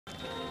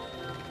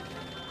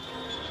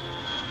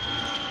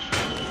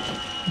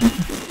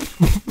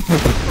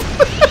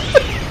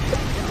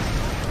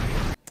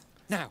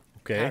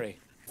Okay. Harry,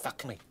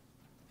 fuck me.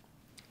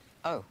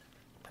 Oh.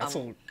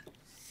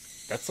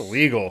 That's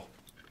illegal.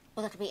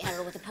 Well, that'll be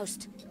error with the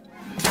post.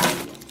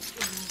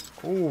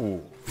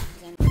 Ooh.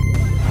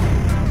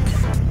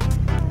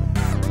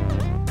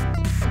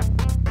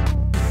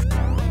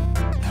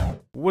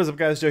 What is up,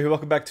 guys? Joe here.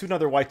 Welcome back to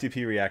another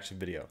YTP reaction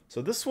video.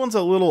 So this one's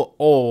a little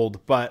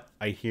old, but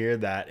I hear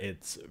that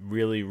it's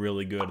really,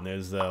 really good. And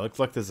there's looks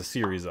like there's a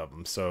series of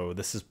them. So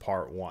this is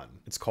part 1.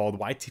 It's called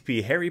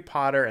YTP Harry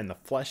Potter and the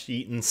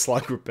Flesh-Eatin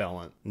Slug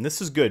Repellent. And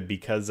this is good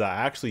because I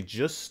actually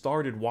just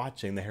started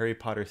watching the Harry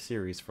Potter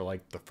series for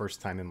like the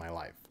first time in my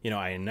life. You know,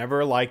 I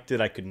never liked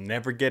it. I could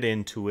never get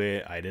into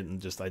it. I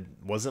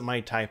wasn't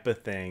my type of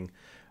thing.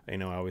 You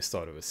know, I always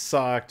thought it was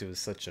sucked. It was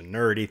such a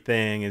nerdy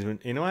thing. And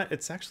you know what?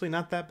 It's actually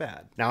not that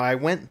bad. Now, I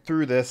went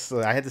through this.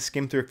 I had to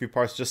skim through a few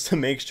parts just to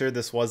make sure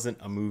this wasn't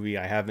a movie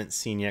I haven't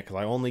seen yet, because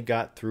I only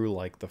got through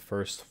like the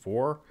first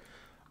 4.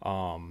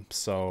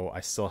 So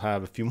I still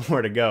have a few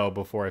more to go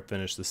before I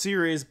finish the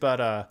series.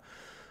 But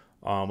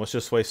let's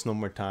just waste no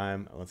more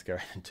time. Let's get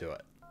right into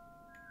it.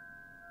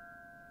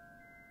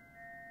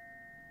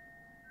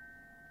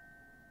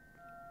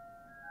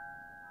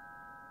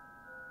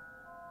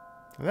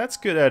 That's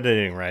good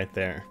editing right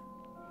there.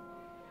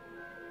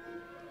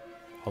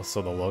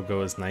 Also, the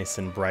logo is nice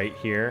and bright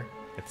here.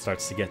 It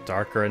starts to get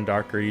darker and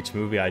darker each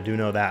movie. I do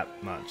know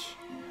that much.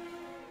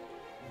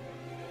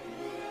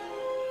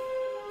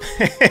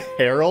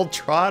 Harold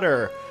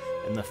Trotter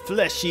and the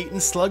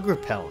Flesh-Eatin Slug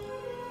Repellent.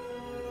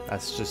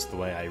 That's just the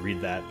way I read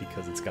that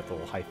because it's got the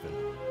little hyphen.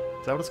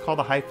 Is that what it's called,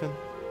 a hyphen?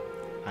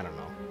 I don't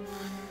know.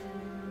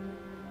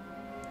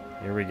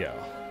 Here we go.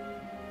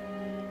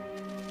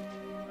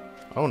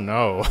 Oh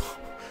no.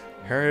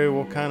 Harry,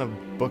 what kind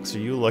of books are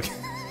you looking?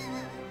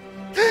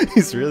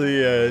 He's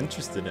really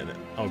interested in it.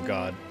 Oh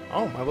god.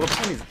 Oh, My Little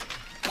Ponies.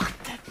 What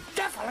the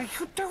devil are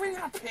you doing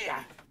up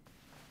here?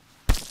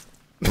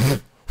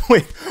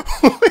 Wait.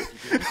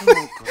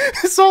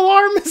 His whole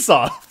arm is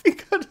off. He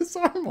cut his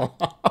arm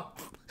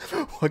off.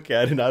 Okay,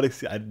 I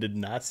did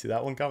not see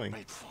that one coming.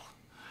 Grateful.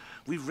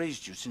 We've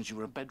raised you since you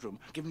were a bedroom,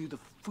 given you the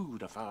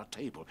food off our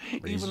table,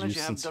 Raised even you as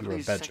you have since you were a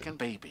Dudley's bedroom. second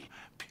baby,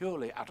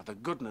 purely out of the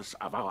goodness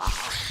of our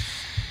heart.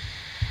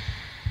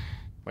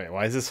 Wait,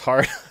 why is this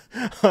hard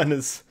on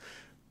his...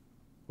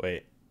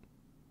 Wait.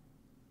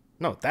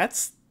 No,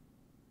 that's...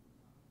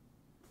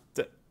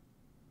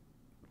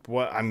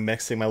 What? I'm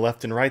mixing my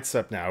left and rights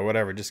up now, or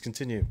whatever. Just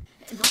continue.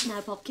 Not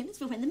now, Popkin. It's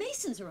for when the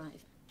Masons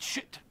arrive.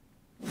 Shit.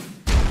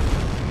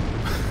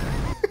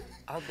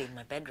 I'll be in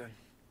my bedroom.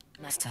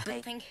 Master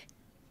bathing.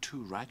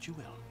 Too right you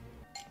will.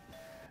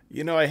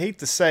 You know, I hate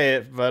to say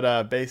it,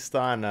 but based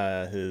on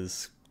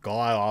his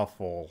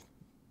god-awful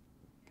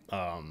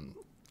aunt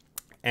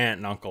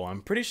and uncle,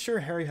 I'm pretty sure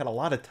Harry had a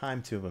lot of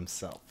time to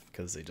himself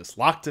because they just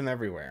locked him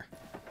everywhere.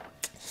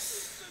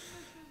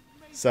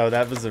 So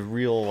that was a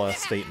real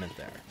statement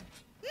there.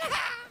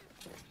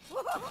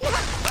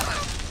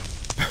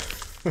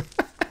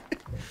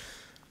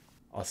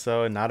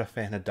 Also, not a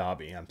fan of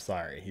Dobby. I'm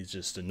sorry. He's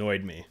just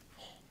annoyed me.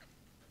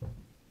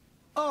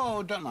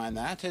 Oh, don't mind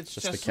that. It's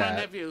Just the just cat.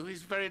 my nephew.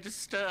 He's very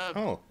disturbed.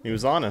 Oh, he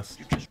was honest.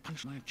 You just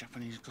punched my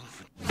Japanese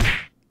girlfriend.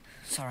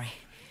 Sorry.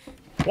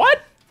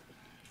 What?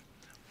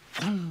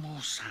 One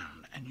more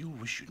sound, and you'll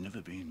wish you'd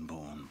never been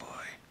born,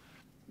 boy.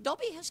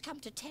 Dobby has come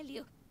to tell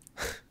you.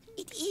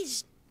 It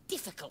is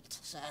difficult,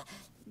 sir.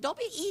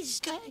 Dobby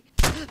is... Why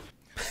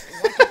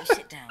don't you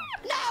sit down?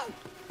 No!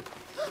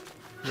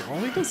 All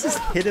he does is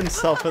hit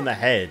himself in the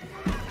head.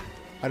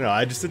 I don't know,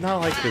 I just did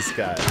not like this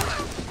guy.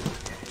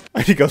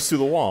 He goes through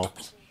the wall.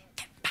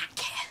 Get back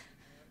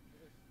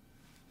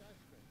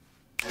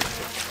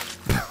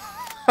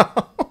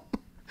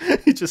here.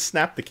 He just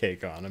snapped the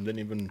cake on him, didn't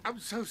even I'm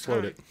so float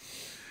sorry. it.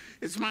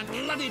 It's my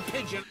bloody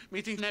pigeon.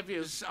 Meeting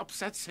nephews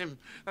upsets him.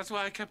 That's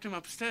why I kept him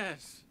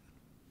upstairs.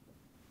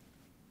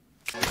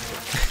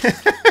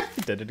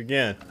 He did it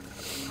again.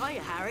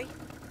 Hiya, Harry.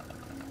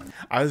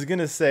 I was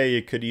gonna say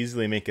you could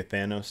easily make a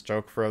Thanos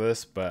joke for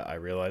this, but I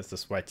realized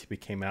this YTP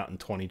came out in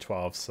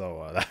 2012,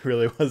 so that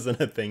really wasn't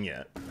a thing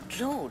yet.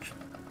 George,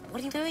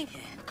 what are you doing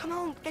here? Come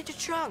on, get your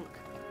trunk.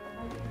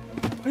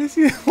 What is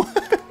he?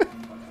 What?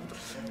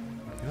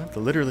 You have to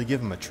literally give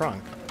him a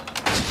trunk. What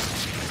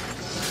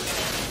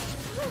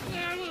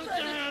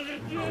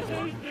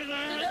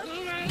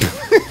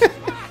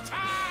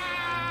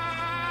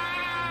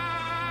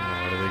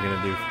are they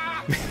gonna do?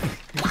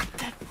 What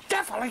the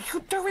devil are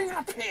you doing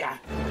up here?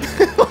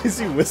 Why is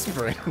he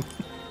whispering?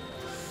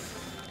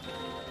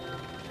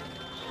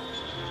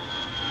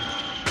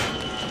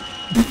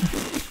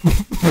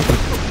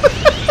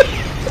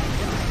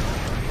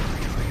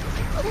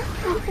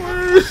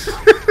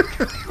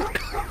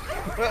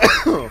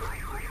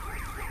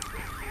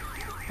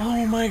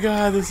 Oh my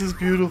god, this is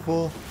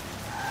beautiful.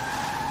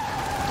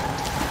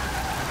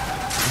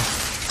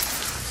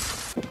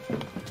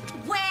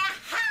 Where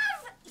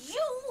have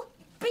you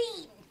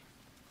been?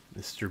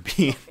 Mr.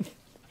 Bean.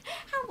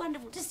 How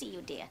wonderful to see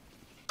you, dear.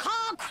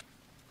 Cock!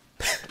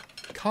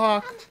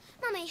 Cock.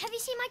 Mummy, have you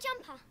seen my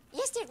jumper?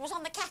 Yes, dear, it was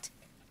on the cat.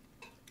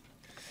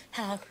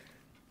 Hello.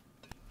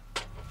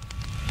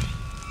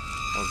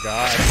 Oh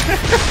God.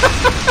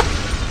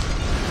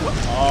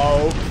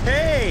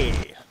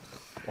 Okay.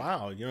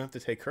 Wow, you don't have to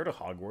take her to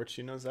Hogwarts.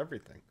 She knows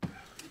everything.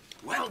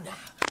 Well now.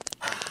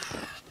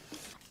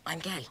 I'm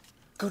gay.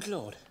 Good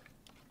Lord.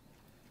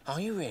 Are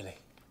you really?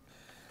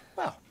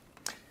 Well,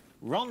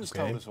 Ron's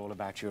told us all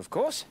about you, of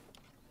course.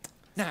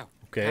 Now,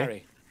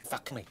 Harry,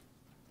 fuck me.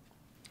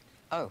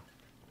 Oh.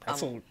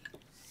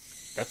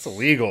 That's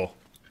illegal.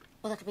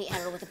 Well, that could be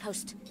error with a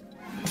post.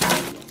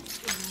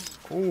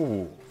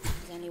 Ooh.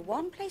 There's only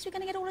one place we're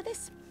going to get all of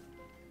this.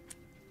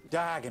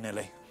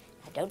 Diagonally.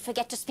 And don't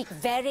forget to speak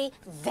very,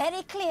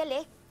 very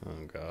clearly.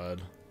 Oh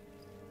God.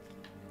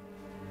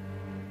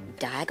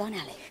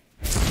 Diagonally.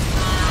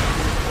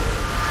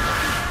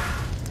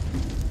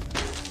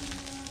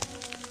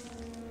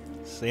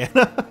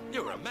 Santa.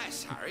 You're a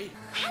mess, Harry.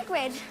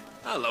 Hagrid!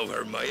 Hello,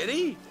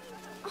 Hermione.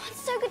 Oh,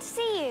 it's so good to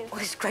see you. Oh,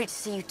 it's great to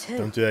see you too.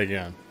 Don't do that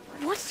again.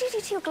 What did you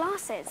do to your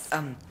glasses?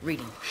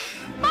 Reading.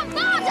 My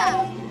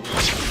father!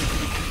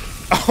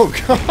 Oh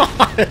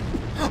God.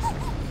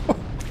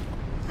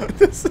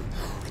 This. I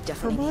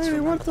definitely need to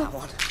remember that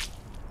one.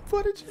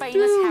 What did you Famous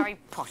do? Harry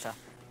Potter.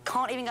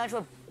 Can't even go to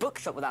a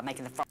bookshop without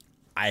making the front.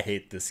 I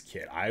hate this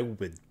kid. I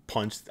would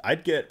punch.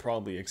 I'd get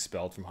probably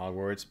expelled from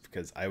Hogwarts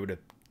because I would have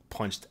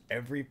punched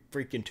every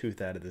freaking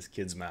tooth out of this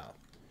kid's mouth.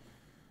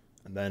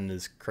 And then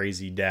his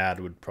crazy dad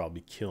would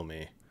probably kill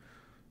me.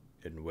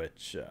 In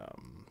which,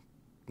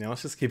 now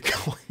let's just keep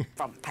going.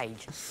 Front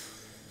page.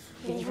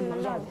 Leave him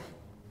alone.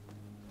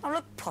 Oh,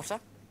 look, Potter.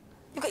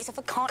 You got yourself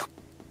a card.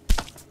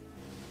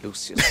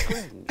 Lucius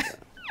friend.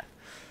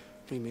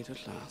 We meet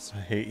at last. I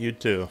hate you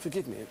too.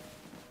 Forgive me.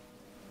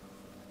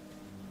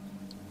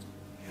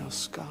 Your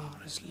scar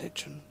is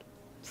legend.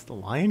 It's the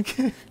Lion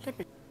King.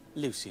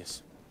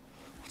 Lucius.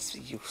 What's the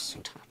use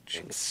in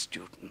touching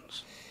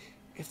students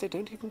if they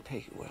don't even pay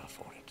you well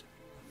for it?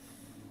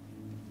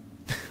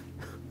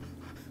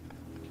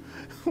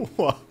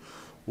 Whoa.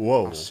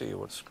 Whoa. I'll see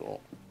you at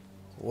school.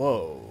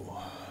 Whoa.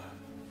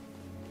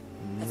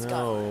 Let's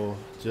No.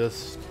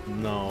 Just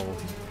no.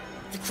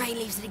 The train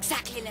leaves at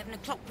exactly 11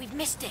 o'clock. We've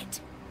missed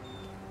it.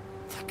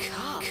 The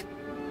car.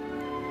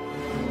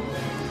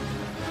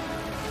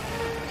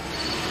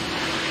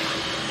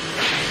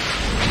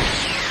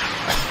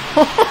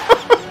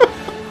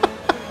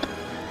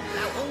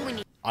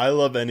 I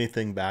love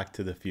anything Back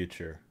to the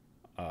Future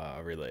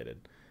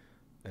related.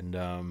 And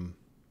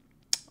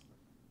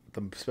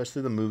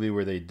especially the movie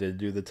where they did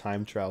do the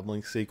time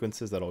traveling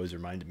sequences, that always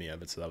reminded me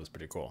of it, so that was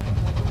pretty cool.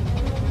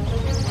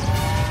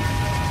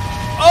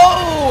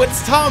 Oh,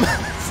 it's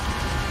Thomas!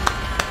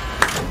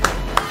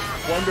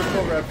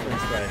 Wonderful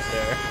reference right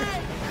there.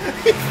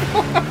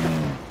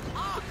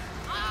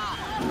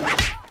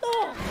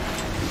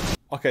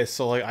 Okay,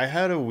 so like I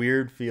had a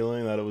weird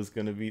feeling that it was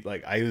gonna be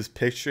like I was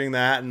picturing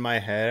that in my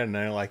head, and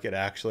then like it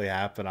actually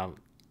happened.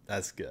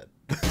 That's good.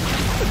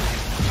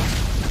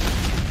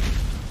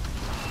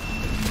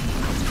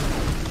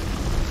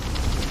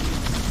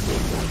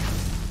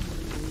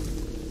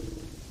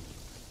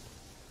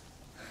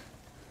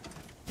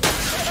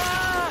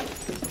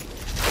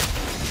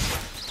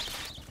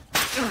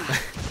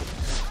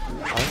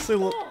 Honestly,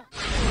 look.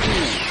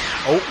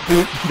 Oh,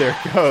 boop, there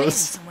it goes.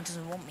 Someone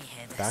doesn't want me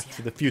here. Back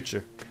to the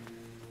Future.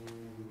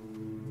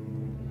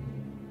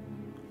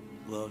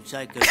 Well,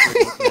 take a good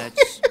look,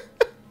 lads.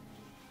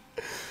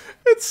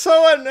 It's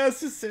so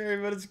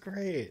unnecessary, but it's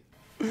great.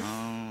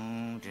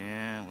 Oh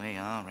dear, we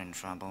are in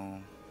trouble.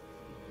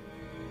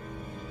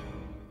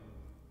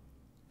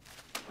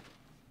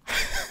 Do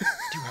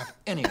you have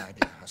any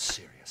idea how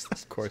serious this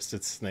is? Of course,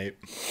 it's Snape.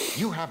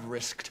 You have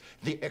risked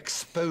the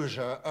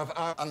exposure of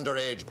our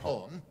underage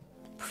porn.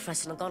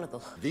 Professor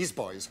McGonagall. These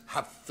boys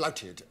have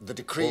flouted the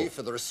decree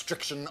for the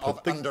restriction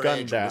of the gun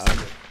underage down.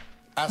 music.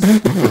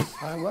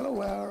 I'm well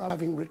aware of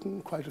having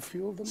written quite a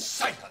few of them.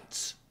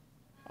 Silence!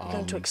 You're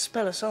going to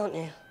expel us, aren't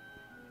you?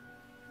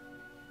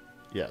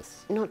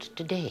 Yes. Not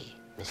today,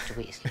 Mr.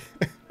 Weasley.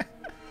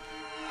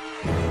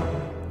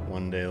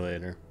 One day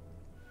later.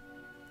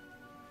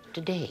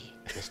 Today,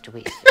 Mr.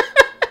 Weasley.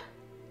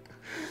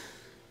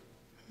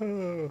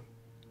 Oh,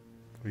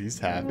 he's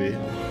happy.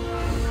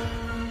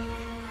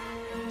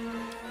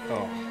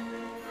 Oh.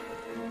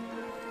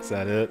 Is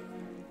that it?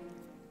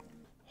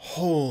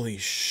 Holy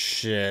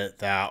shit,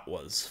 that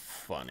was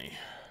funny.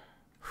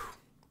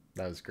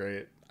 That was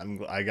great.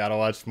 I gotta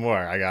watch more.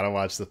 I gotta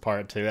watch the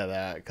part 2 of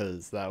that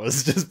because that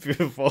was just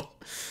beautiful.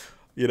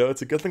 You know,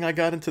 it's a good thing I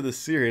got into the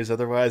series.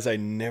 Otherwise, I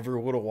never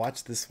would have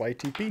watched this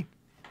YTP.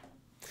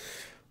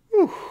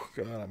 Whew,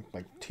 God, I'm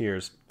like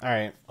tears. All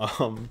right.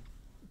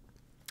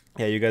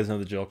 Yeah, you guys know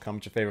the drill.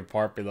 Comment your favorite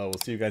part below. We'll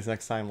see you guys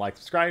next time. Like,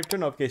 subscribe, turn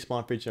notification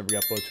on for each and every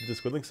upload to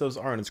Discord. Links those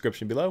are in the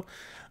description below.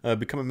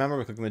 Become a member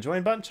by clicking the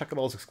join button. Check out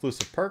all those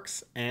exclusive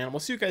perks. And we'll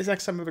see you guys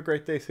next time. Have a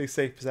great day. Stay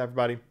safe,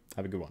 everybody.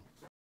 Have a good one.